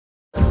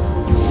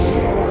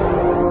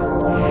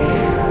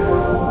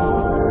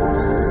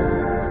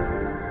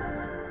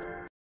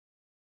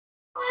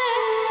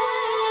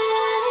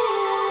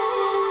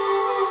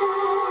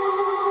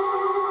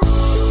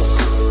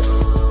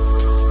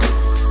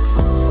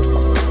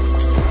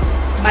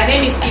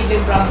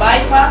Evelyn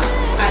Brambaifa.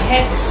 I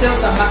head the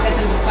sales and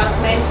marketing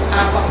department,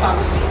 Alpha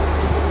Pharmacy.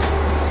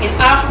 In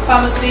Alpha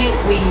Pharmacy,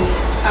 we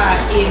are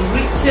a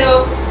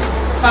retail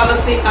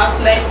pharmacy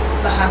outlet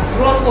that has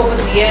grown over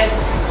the years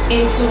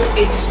into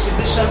a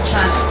distribution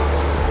channel.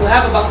 We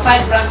have about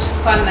 5 branches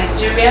around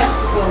Nigeria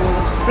where we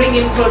bring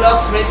in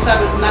products registered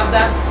with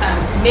NAFDAC and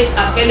made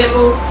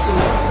available to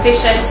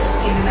patients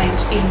in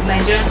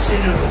Nigerian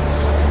scenery.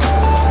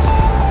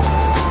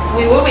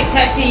 We will be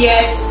 30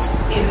 years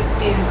in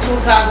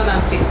 2015,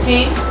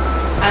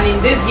 and in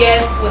these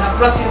years we have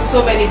brought in so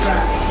many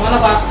brands. One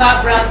of our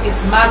star brands is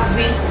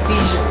Maxi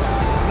Vision.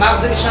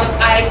 Maxi Vision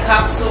Eye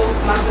Capsule,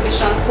 Maxi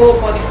Vision Whole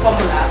Body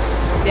Formula.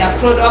 They are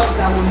products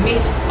that will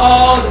meet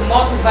all the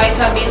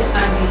multivitamin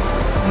and the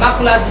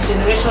macular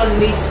degeneration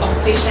needs of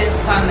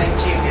patients around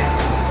Nigeria.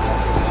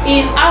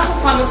 In Alpha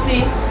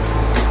Pharmacy,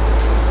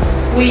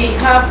 we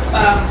have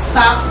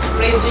staff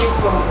ranging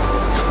from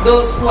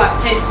those who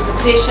attend to the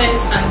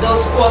patients and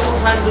those who also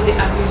handle the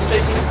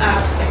administrative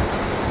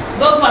aspect.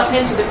 Those who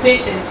attend to the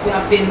patients, we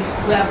have been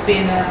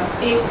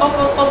in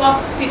over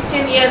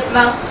 15 years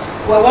now.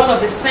 We're one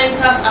of the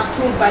centers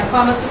approved by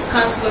Pharmacists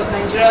Council of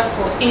Nigeria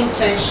for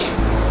internship.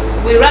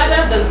 We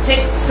rather than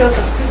take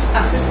sales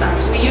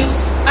assistants, we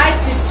use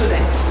IT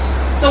students.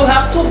 So we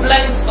have 2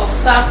 blends of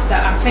staff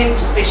that attend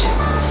to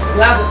patients.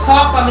 We have the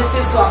core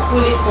pharmacists who are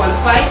fully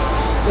qualified.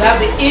 We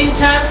have the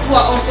interns who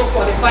are also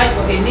qualified,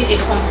 but they need a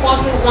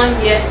compulsory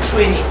 1-year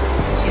training.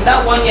 In that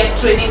 1-year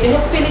training, they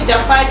have finished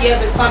their 5 years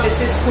in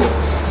pharmacy school.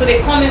 So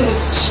they come in with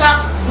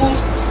sharp, good,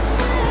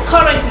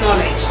 current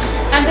knowledge.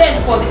 And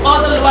then for the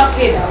other lower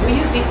cadre, we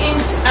use the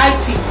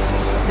ITs.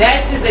 The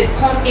ITs, they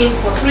come in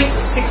for 3 to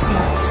 6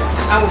 months,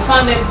 and we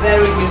found them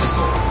very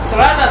useful.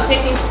 So rather than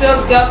taking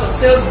sales girls or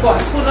sales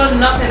boys who know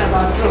nothing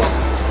about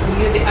drugs,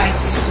 we use the IT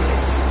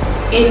students.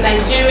 In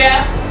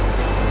Nigeria,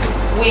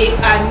 we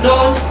are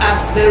known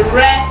as the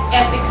rare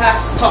ethical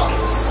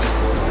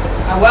stockists.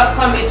 I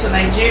welcome you to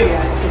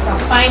Nigeria. You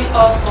can find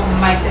us on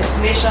My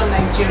Destination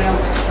Nigeria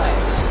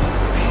website.